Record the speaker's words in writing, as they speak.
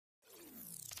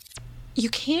you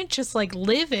can't just like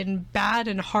live in bad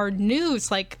and hard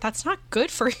news. Like, that's not good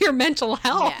for your mental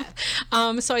health.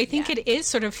 So I think it is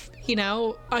sort of, you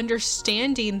know,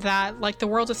 understanding that like the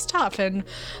world is tough and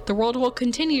the world will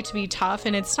continue to be tough.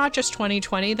 And it's not just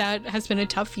 2020 that has been a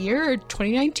tough year.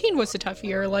 2019 was a tough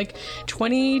year. Like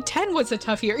 2010 was a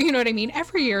tough year. You know what I mean?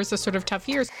 Every year is a sort of tough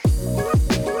year.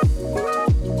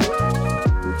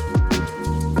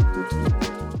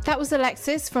 That was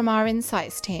Alexis from our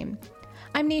Insights team.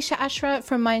 I'm Nisha Ashra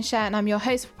from Mindshare, and I'm your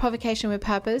host for Provocation with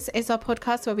Purpose. It's our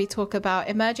podcast where we talk about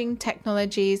emerging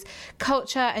technologies,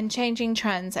 culture, and changing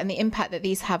trends and the impact that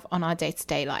these have on our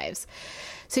day-to-day lives.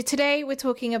 So today we're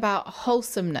talking about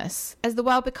wholesomeness. As the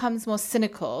world becomes more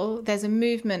cynical, there's a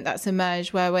movement that's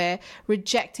emerged where we're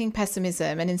rejecting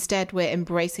pessimism and instead we're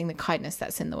embracing the kindness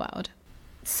that's in the world.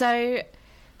 So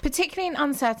particularly in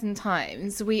uncertain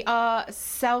times, we are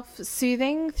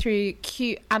self-soothing through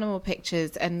cute animal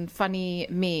pictures and funny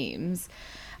memes.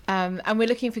 And we're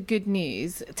looking for good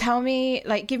news. Tell me,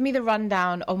 like, give me the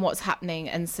rundown on what's happening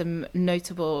and some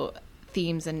notable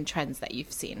themes and trends that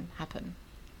you've seen happen.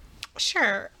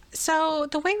 Sure. So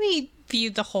the way we view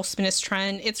the wholesomeness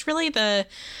trend, it's really the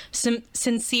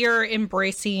sincere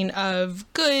embracing of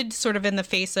good sort of in the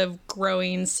face of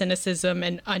growing cynicism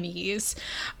and unease.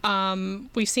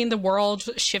 We've seen the world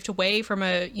shift away from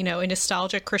a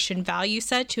nostalgic Christian value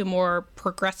set to a more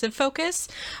progressive focus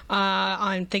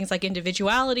on things like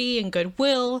individuality and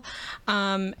goodwill.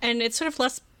 And it's sort of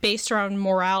less based around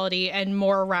morality and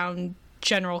more around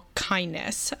general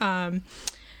kindness.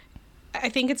 I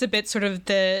think it's a bit sort of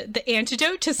the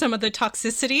antidote to some of the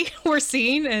toxicity we're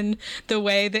seeing and the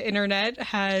way the internet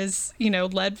has,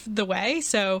 led the way.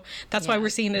 So that's why we're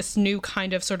seeing this new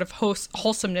kind of sort of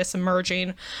wholesomeness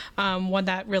emerging, one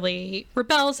that really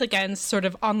rebels against sort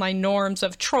of online norms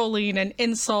of trolling and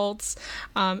insults.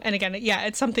 And again,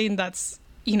 it's something that's,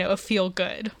 a feel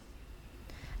good.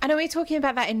 And are we talking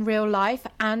about that in real life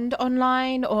and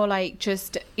online, or like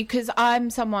just because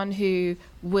I'm someone who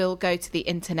will go to the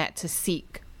internet to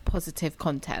seek positive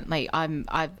content. Like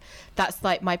that's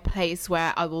like my place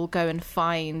where I will go and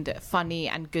find funny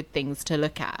and good things to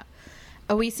look at.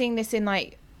 Are we seeing this in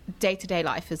like day-to-day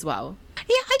life as well? Yeah,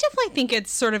 I definitely think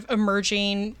it's sort of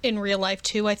emerging in real life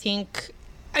too. I think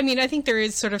there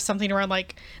is sort of something around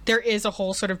like there is a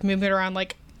whole sort of movement around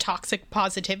like toxic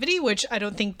positivity, which I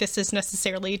don't think this is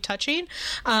necessarily touching.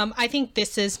 I think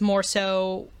this is more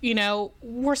so,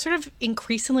 we're sort of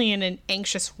increasingly in an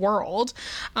anxious world.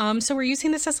 So we're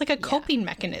using this as like a coping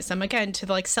mechanism, again, to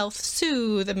like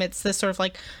self-soothe amidst this sort of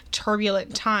like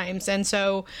turbulent times. And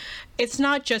so it's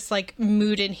not just like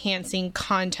mood enhancing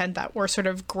content that we're sort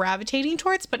of gravitating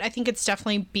towards, but I think it's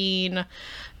definitely being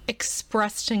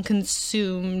expressed and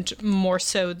consumed more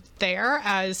so there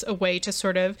as a way to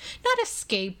sort of not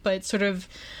escape, but sort of,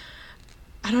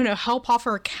 I don't know, help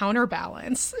offer a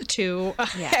counterbalance to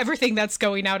everything that's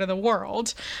going out in the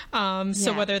world.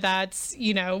 So whether that's,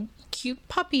 cute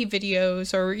puppy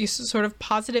videos or sort of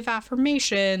positive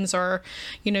affirmations or,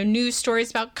 news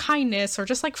stories about kindness or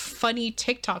just like funny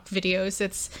TikTok videos,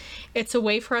 it's a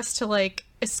way for us to like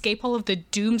escape all of the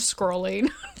doom scrolling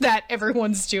that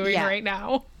everyone's doing right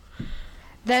now.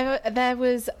 There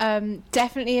was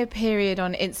definitely a period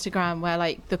on Instagram where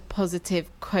like the positive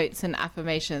quotes and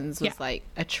affirmations was like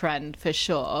a trend for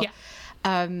sure.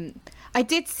 I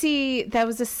did see there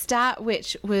was a stat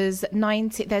which was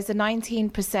there's a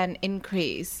 19%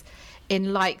 increase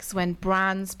in likes when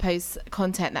brands post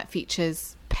content that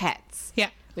features pets,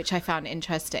 which I found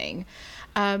interesting.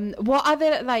 What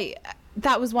other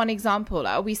that was one example.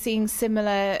 Are we seeing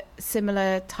similar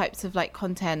types of like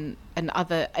content and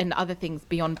other things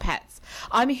beyond pets?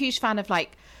 I'm a huge fan of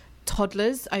like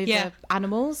toddlers over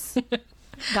animals.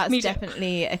 That's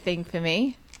definitely a thing for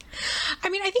me. I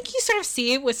mean, I think you sort of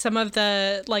see it with some of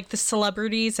the like the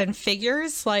celebrities and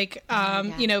figures, like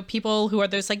people who are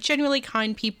those like genuinely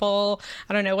kind people.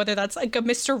 I don't know whether that's like a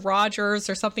Mr. Rogers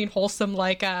or something wholesome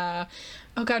like oh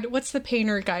god, what's the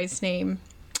painter guy's name?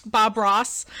 Bob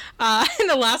Ross. In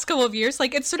the last couple of years,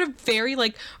 like it's sort of very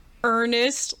like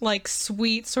earnest, like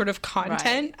sweet sort of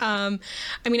content. I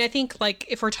mean, I think like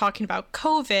if we're talking about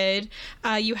COVID,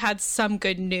 you had some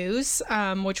good news,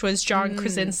 which was John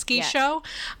Krasinski's show.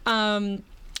 And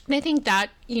I think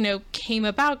that, came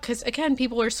about because, again,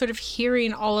 people are sort of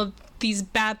hearing all of these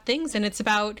bad things, and it's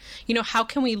about, how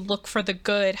can we look for the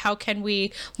good? How can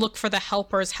we look for the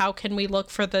helpers? How can we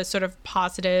look for the sort of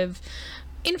positive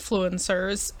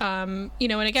influencers, and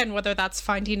again, whether that's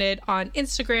finding it on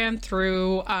Instagram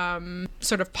through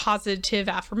sort of positive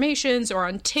affirmations or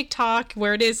on TikTok,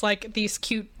 where it is like these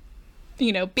cute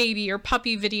baby or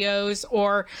puppy videos,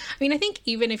 or I think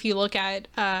even if you look at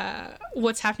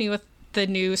what's happening with the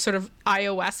new sort of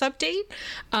iOS update,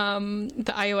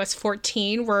 the iOS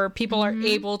 14, where people are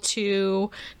able to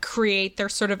create their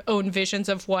sort of own visions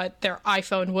of what their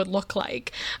iPhone would look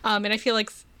like. And I feel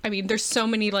like, there's so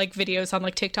many like videos on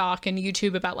like TikTok and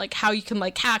YouTube about like how you can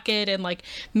like hack it and like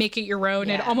make it your own.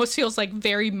 Yeah. It almost feels like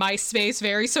very MySpace,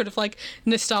 very sort of like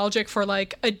nostalgic for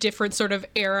like a different sort of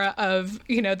era of,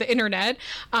 the internet.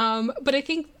 But I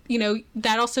think,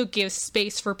 that also gives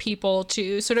space for people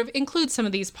to sort of include some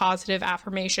of these positive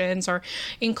affirmations, or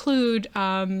include,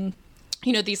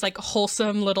 these like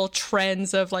wholesome little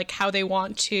trends of like how they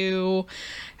want to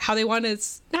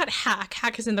not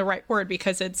hack isn't the right word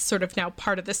because it's sort of now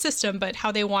part of the system, but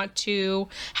how they want to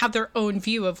have their own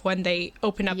view of when they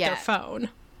open up their phone.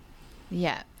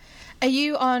 Yeah. Are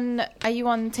you on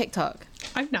TikTok?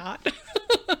 I'm not.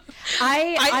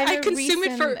 I consume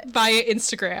it via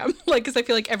Instagram, like, because I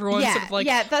feel like everyone's sort of like,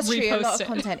 that's true. A lot of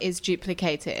content is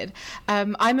duplicated.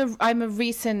 I'm a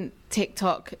recent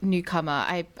TikTok newcomer.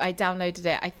 I downloaded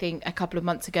it, I think, a couple of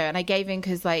months ago, and I gave in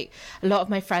because like a lot of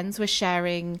my friends were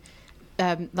sharing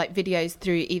like videos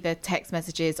through either text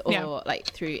messages or like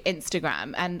through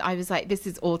Instagram, and I was like, this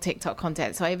is all TikTok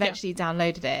content. So I eventually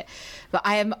downloaded it, but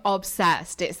I am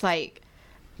obsessed. It's like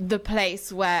the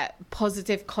place where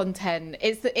positive content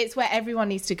it's where everyone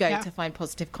needs to go to find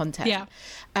positive content.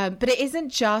 But it isn't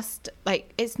just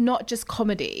like, it's not just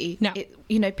comedy.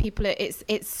 People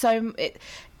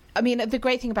the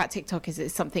great thing about TikTok is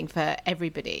it's something for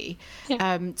everybody.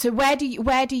 So where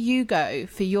do you go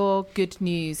for your good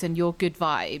news and your good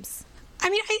vibes?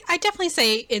 I definitely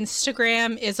say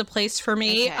Instagram is a place for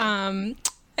me. And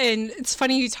it's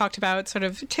funny you talked about sort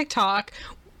of TikTok.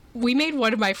 We made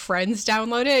one of my friends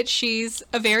download it. She's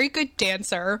a very good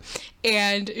dancer,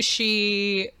 and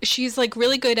she's like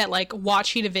really good at like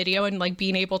watching a video and like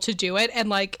being able to do it. And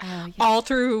like all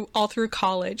through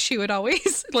college, she would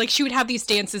always like, she would have these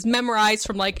dances memorized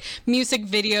from like music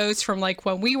videos from like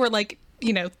when we were like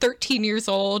 13 years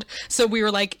old. So we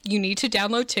were like, you need to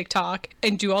download TikTok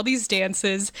and do all these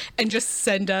dances and just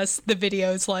send us the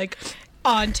videos like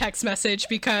on text message,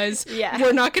 because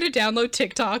we're not going to download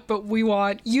TikTok, but we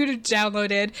want you to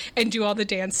download it and do all the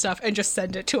dance stuff and just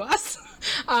send it to us.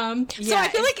 So I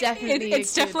feel like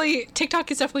it's definitely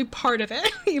TikTok is definitely part of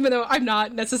it, even though I'm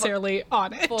not necessarily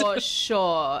on it. For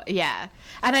sure. Yeah.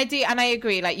 And I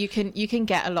agree, like you can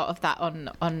get a lot of that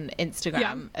on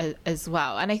Instagram as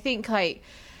well. And I think like,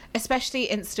 especially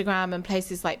Instagram and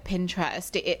places like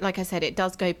Pinterest, it like I said, it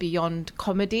does go beyond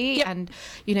comedy. And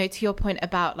to your point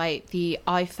about like the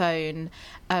iPhone,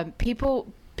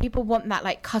 people want that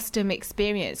like custom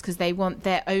experience because they want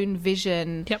their own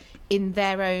vision in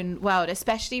their own world,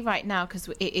 especially right now because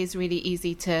it is really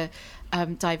easy to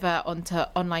divert onto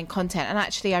online content. And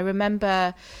actually I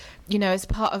remember, as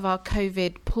part of our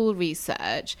COVID pool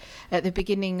research at the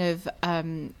beginning of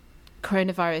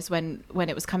coronavirus, when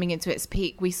it was coming into its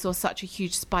peak, we saw such a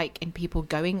huge spike in people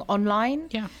going online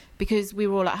because we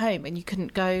were all at home and you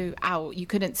couldn't go out, you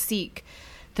couldn't seek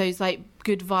those like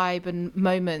good vibe and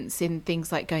moments in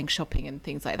things like going shopping and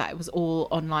things like that. It was all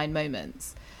online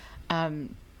moments.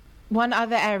 One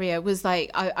other area was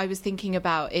like I was thinking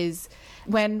about is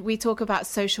when we talk about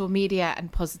social media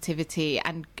and positivity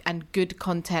and good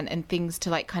content and things to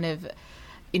like kind of,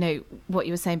 what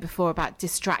you were saying before about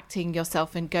distracting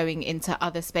yourself and going into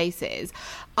other spaces.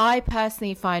 I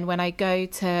personally find when I go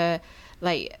to,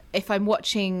 like, if I'm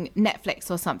watching Netflix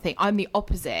or something, I'm the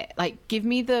opposite. Like, give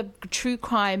me the true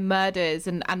crime murders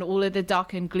and all of the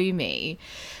dark and gloomy.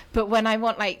 But when I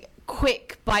want, like,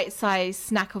 quick,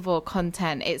 bite-sized, snackable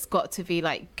content, it's got to be,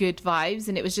 like, good vibes.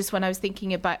 And it was just when I was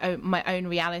thinking about my own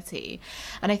reality.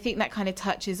 And I think that kind of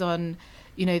touches on,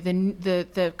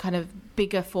 the kind of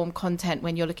bigger form content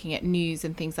when you're looking at news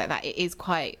and things like that. It is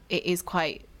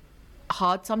quite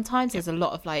hard sometimes. There's a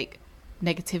lot of like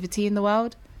negativity in the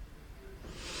world.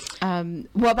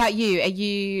 What about you? Are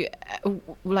you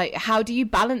like, how do you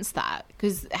balance that?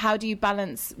 Because how do you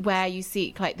balance where you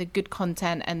seek like the good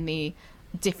content and the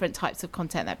different types of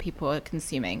content that people are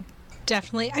consuming?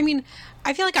 Definitely.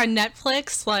 I feel like on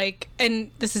Netflix, like, and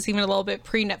this is even a little bit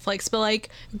pre-Netflix, but like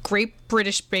Great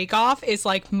British Bake Off is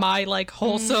like my like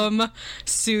wholesome,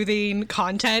 soothing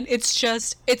content. It's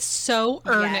so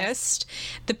earnest.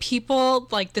 The people,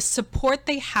 like the support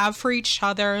they have for each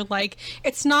other, like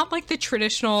it's not like the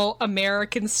traditional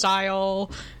American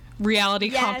style reality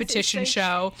competition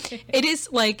show. It is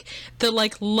like the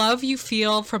like love you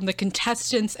feel from the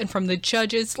contestants and from the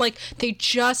judges. Like they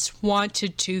just want to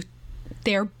do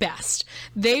their best.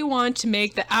 They want to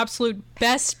make the absolute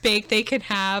best bake they can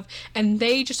have, and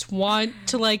they just want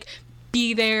to like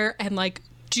be there and like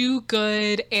do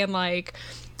good and like,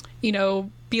 you know,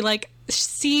 be like,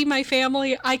 see my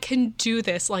family, I can do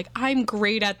this. Like, I'm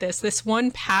great at this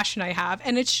one passion I have.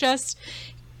 And it's just,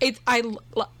 I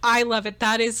love it.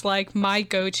 That is like my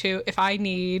go-to if I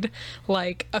need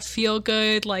like a feel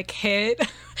good like hit.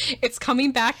 It's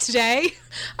coming back today.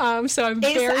 So I'm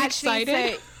very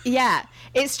excited. Yeah,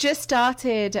 it's just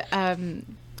started.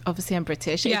 Obviously, I'm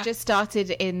British. Yeah. It just started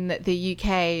in the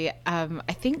UK,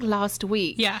 I think last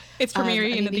week. Yeah, it's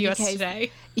premiering in the US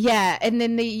today. Yeah, and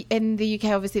then in the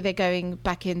UK, obviously, they're going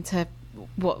back into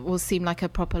what will seem like a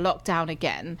proper lockdown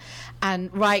again.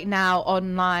 And right now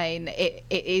online it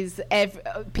is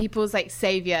people's like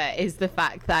savior is the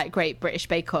fact that Great British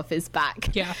Bake Off is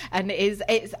back. Yeah. And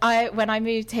when I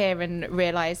moved here and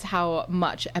realized how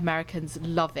much Americans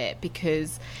love it,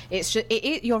 because it's just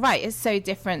you're right, it's so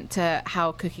different to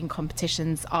how cooking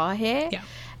competitions are here. Yeah.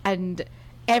 And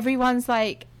everyone's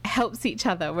like helps each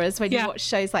other, whereas when you watch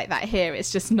shows like that here,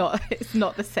 it's just not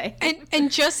the same. And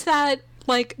just that,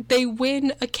 like, they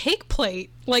win a cake plate.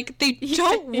 Like, they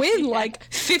don't win like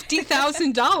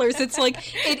 $50,000. It's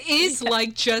like, it is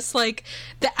like just like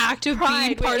the act of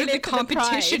being part of the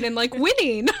competition and like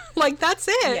winning. Like, that's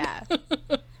it. Yeah.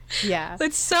 Yeah.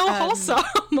 It's so wholesome.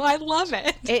 I love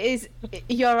it. It is.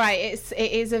 You're right.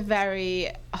 It is a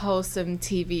very wholesome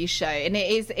TV show, and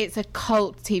it's a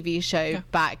cult TV show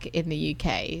back in the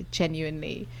UK,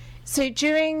 genuinely. So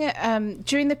during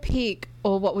the peak,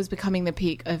 or what was becoming the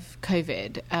peak of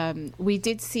COVID, we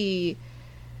did see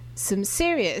some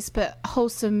serious but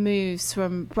wholesome moves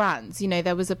from brands. You know,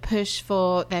 there was a push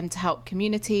for them to help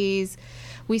communities.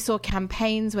 We saw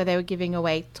campaigns where they were giving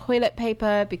away toilet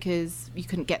paper because you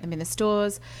couldn't get them in the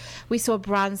stores. We saw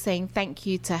brands saying thank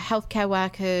you to healthcare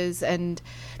workers, and,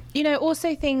 you know,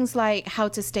 also things like how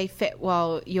to stay fit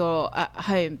while you're at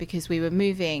home because we were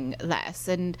moving less.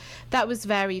 And that was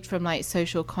varied from like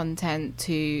social content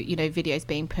to, you know, videos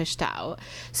being pushed out.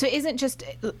 So it isn't just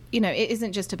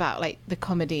about like the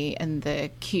comedy and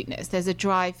the cuteness. There's a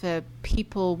drive for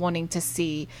people wanting to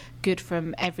see good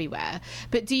from everywhere.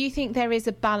 But do you think there is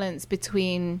a balance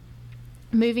between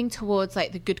moving towards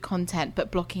like the good content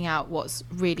but blocking out what's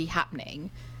really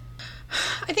happening?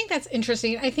 I think that's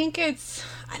interesting. I think it's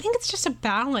just a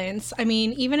balance. I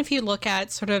mean, even if you look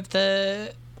at sort of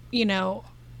the, you know,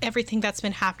 everything that's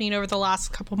been happening over the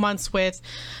last couple months with,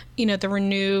 you know, the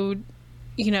renewed,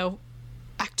 you know,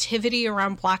 activity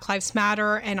around Black Lives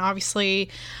Matter, and obviously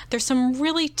there's some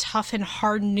really tough and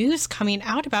hard news coming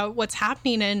out about what's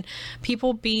happening and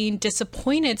people being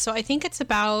disappointed. So I think it's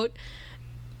about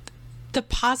the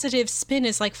positive spin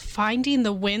is like finding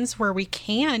the wins where we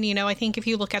can. You know, I think if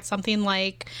you look at something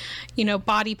like, you know,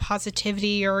 body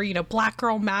positivity or, you know, Black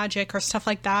Girl Magic or stuff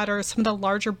like that, or some of the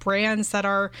larger brands that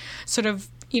are sort of,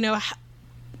 you know,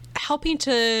 helping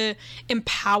to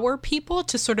empower people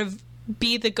to sort of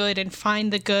be the good and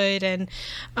find the good. And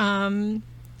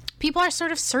people are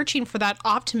sort of searching for that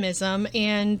optimism.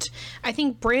 And I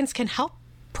think brands can help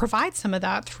provide some of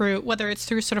that through, whether it's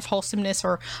through sort of wholesomeness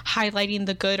or highlighting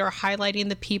the good or highlighting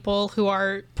the people who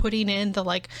are putting in the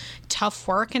like tough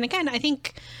work. And again, I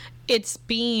think it's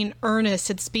being earnest,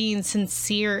 it's being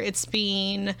sincere, it's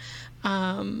being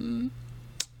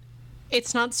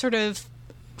it's not sort of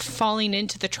falling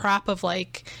into the trap of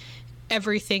like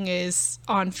everything is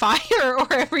on fire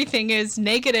or everything is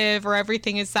negative or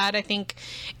everything is that. I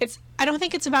don't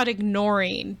think it's about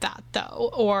ignoring that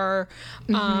though, or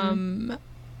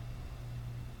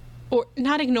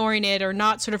not ignoring it, or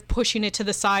not sort of pushing it to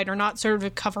the side, or not sort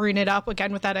of covering it up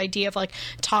again with that idea of like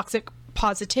toxic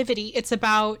positivity. It's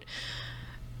about,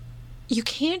 you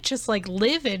can't just like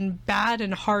live in bad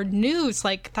and hard news.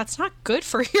 Like, that's not good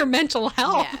for your mental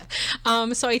health.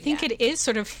 Yeah. So I think it is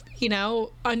sort of, you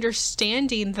know,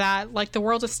 understanding that like the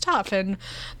world is tough and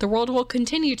the world will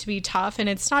continue to be tough. And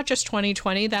it's not just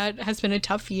 2020 that has been a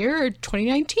tough year.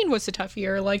 2019 was a tough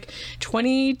year. Like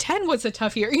 2010 was a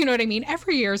tough year. You know what I mean?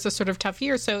 Every year is a sort of tough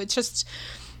year. So it's just,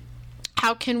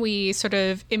 how can we sort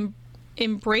of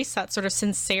embrace that sort of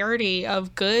sincerity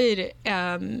of good,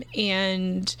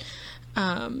 and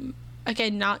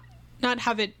again, not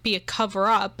have it be a cover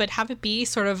up, but have it be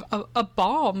sort of a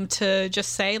balm to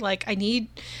just say like, I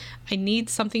need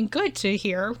something good to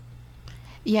hear.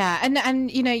 Yeah.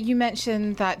 And, you know, you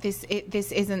mentioned that this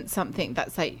isn't something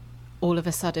that's like all of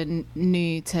a sudden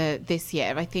new to this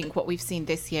year. I think what we've seen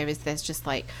this year is there's just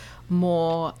like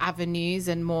more avenues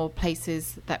and more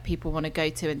places that people want to go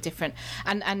to, and different,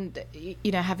 and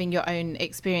you know, having your own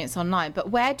experience online. But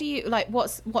where do you, like,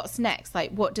 what's next?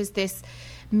 Like, what does this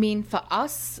mean for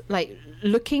us, like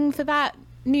looking for that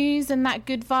news and that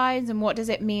good vibes, and what does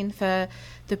it mean for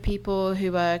the people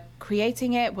who are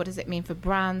creating it? What does it mean for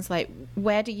brands? Like,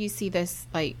 where do you see this,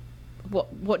 like,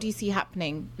 what do you see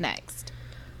happening next?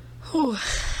 Oh,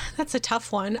 that's a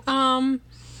tough one.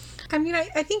 I mean,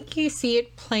 I think you see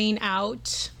it playing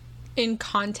out in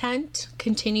content,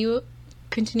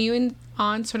 continuing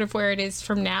on sort of where it is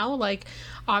from now. Like,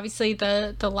 obviously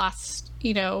the last,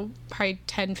 you know, probably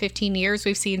 10, 15 years,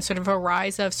 we've seen sort of a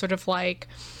rise of sort of like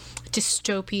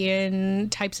dystopian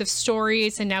types of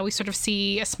stories, and now we sort of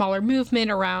see a smaller movement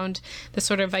around the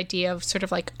sort of idea of sort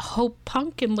of like hope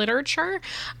punk in literature.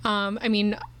 I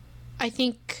mean, I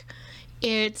think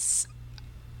it's,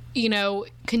 you know,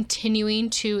 continuing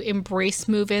to embrace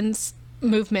movements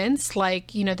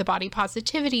like, you know, the body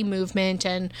positivity movement,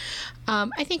 and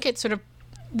I think it sort of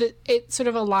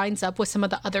aligns up with some of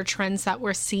the other trends that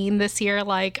we're seeing this year,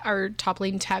 like our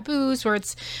toppling taboos, where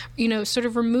it's, you know, sort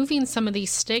of removing some of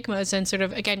these stigmas and sort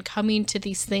of, again, coming to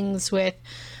these things with,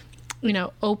 you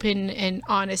know, open and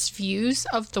honest views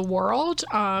of the world,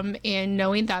 and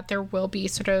knowing that there will be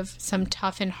sort of some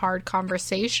tough and hard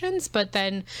conversations, but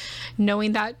then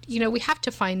knowing that, you know, we have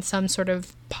to find some sort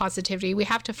of positivity, we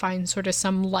have to find sort of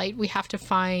some light, we have to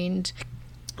find,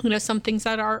 you know, some things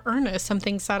that are earnest, some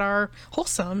things that are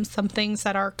wholesome, some things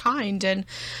that are kind. And,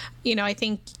 you know, I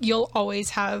think you'll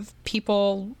always have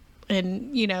people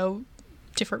in, you know,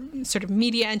 different sort of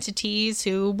media entities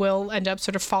who will end up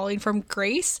sort of falling from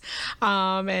grace,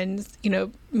 and, you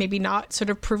know, maybe not sort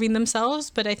of proving themselves.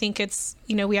 But I think it's,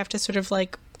 you know, we have to sort of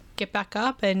like get back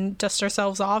up and dust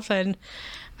ourselves off, and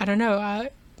I don't know, I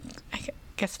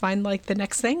guess find like the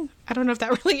next thing. I don't know if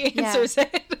that really answers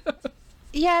it.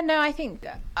 Yeah, no, I think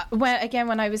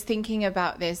when I was thinking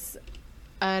about this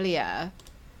earlier,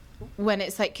 when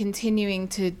it's like continuing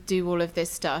to do all of this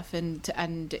stuff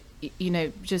and you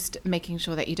know, just making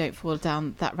sure that you don't fall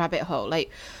down that rabbit hole,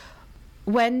 like,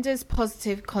 when does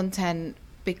positive content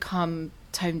become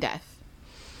tone deaf?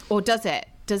 Or does it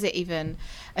even?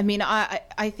 I mean,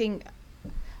 I think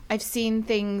I've seen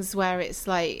things where it's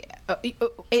like,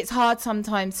 it's hard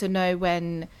sometimes to know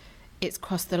when it's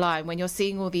crossed the line, when you're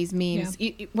seeing all these memes.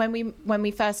 When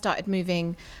we first started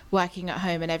working at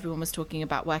home, and everyone was talking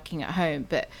about working at home,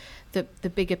 but the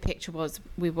bigger picture was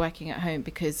we were working at home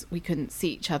because we couldn't see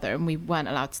each other, and we weren't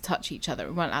allowed to touch each other,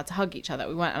 we weren't allowed to hug each other,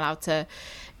 we weren't allowed to,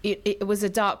 it was a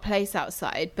dark place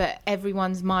outside, but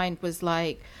everyone's mind was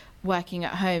like working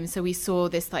at home. So we saw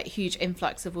this like huge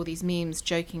influx of all these memes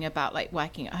joking about like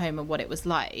working at home and what it was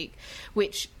like,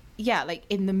 which, yeah, like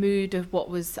in the mood of what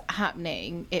was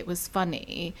happening, it was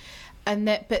funny. And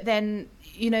that, but then,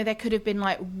 you know, there could have been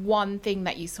like one thing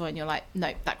that you saw and you're like,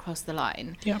 no, that crossed the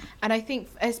line. Yeah. And I think,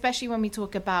 especially when we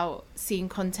talk about seeing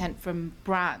content from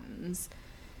brands,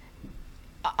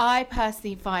 I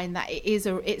personally find that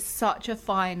it's such a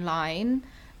fine line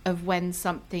of when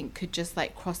something could just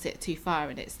like cross it too far,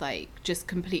 and it's like just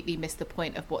completely miss the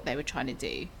point of what they were trying to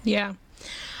do. Yeah.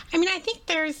 I mean, I think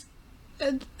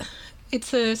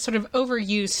it's a sort of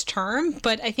overused term,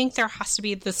 but I think there has to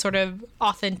be the sort of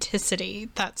authenticity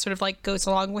that sort of like goes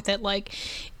along with it. Like,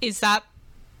 is that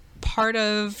part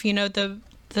of, you know, the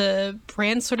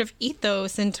brand sort of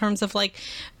ethos, in terms of like,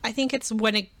 I think it's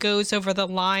when it goes over the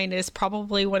line is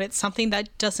probably when it's something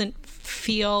that doesn't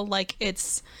feel like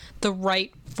it's the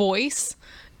right voice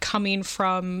coming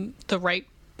from the right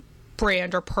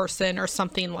brand or person or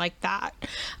something like that.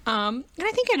 And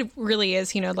I think it really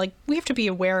is, you know, like, we have to be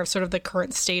aware of sort of the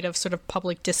current state of sort of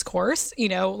public discourse, you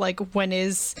know, like when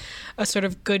is a sort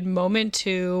of good moment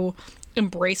to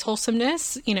embrace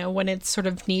wholesomeness, you know, when it's sort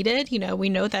of needed. You know, we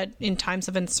know that in times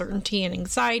of uncertainty and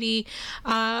anxiety,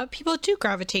 people do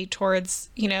gravitate towards,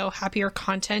 you know, happier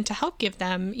content to help give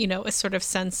them, you know, a sort of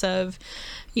sense of,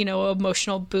 you know,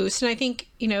 emotional boost. And I think,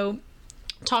 you know,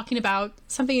 talking about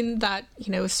something that,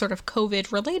 you know, is sort of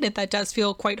COVID related that does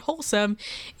feel quite wholesome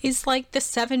is like the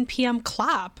 7 p.m.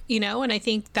 clap, you know, and I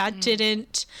think that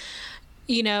didn't,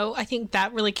 you know, I think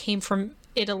that really came from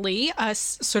Italy,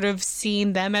 us sort of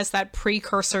seeing them as that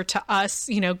precursor to us,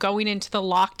 you know, going into the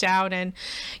lockdown. And,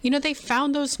 you know, they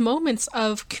found those moments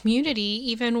of community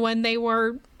even when they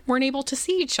weren't able to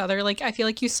see each other. Like, I feel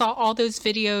like you saw all those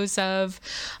videos of,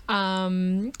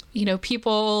 you know,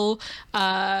 people,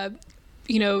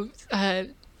 you know,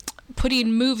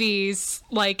 putting movies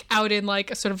like out in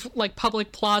like a sort of like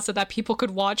public plaza that people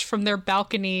could watch from their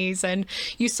balconies, and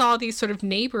you saw these sort of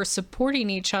neighbors supporting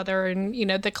each other, and, you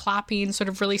know, the clapping sort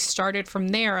of really started from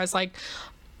there as like,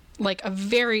 like a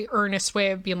very earnest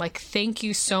way of being like, thank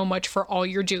you so much for all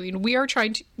you're doing.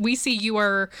 We see you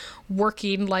are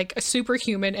working like a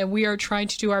superhuman, and we are trying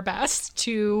to do our best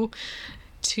to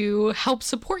help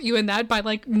support you in that by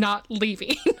like not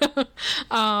leaving.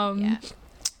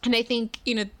 And I think,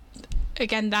 you know,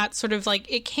 again, that sort of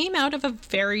like, it came out of a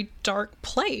very dark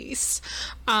place.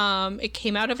 It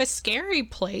came out of a scary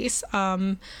place.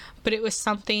 But it was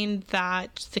something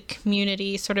that the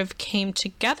community sort of came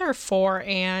together for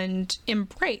and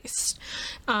embraced.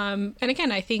 And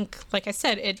again, I think, like I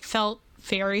said, it felt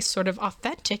very sort of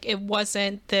authentic. It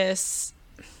wasn't this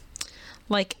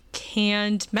like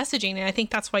canned messaging. And I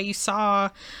think that's why you saw,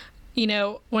 you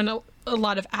know, when a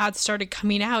lot of ads started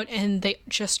coming out and they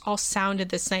just all sounded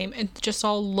the same and just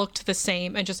all looked the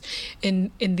same, and just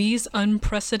in these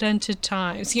unprecedented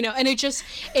times, you know, and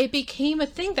it became a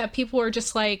thing that people were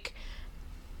just like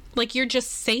you're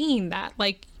just saying that,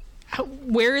 like,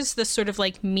 where is the sort of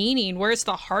like meaning, where's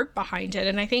the heart behind it?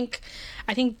 And I think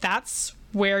that's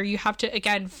where you have to,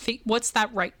 again, what's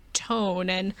that right tone?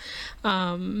 And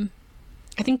I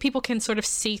think people can sort of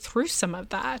see through some of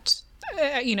that.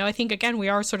 You know, I think, again, we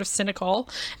are sort of cynical,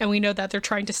 and we know that they're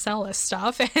trying to sell us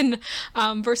stuff, and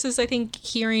versus, I think,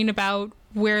 hearing about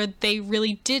where they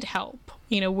really did help,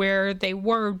 you know, where they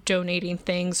were donating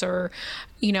things, or,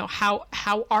 you know, how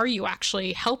are you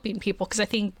actually helping people? Because I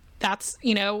think that's,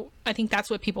 you know, I think that's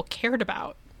what people cared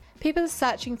about. People are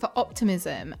searching for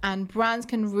optimism, and brands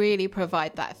can really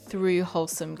provide that through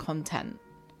wholesome content.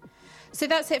 So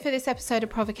that's it for this episode of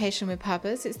Provocation with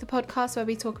Purpose. It's the podcast where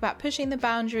we talk about pushing the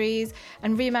boundaries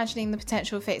and reimagining the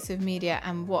potential effects of media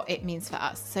and what it means for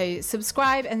us. So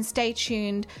subscribe and stay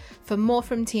tuned for more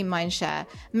from Team Mindshare.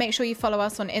 Make sure you follow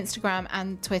us on Instagram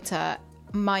and Twitter,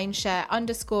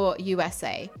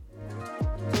 Mindshare_USA.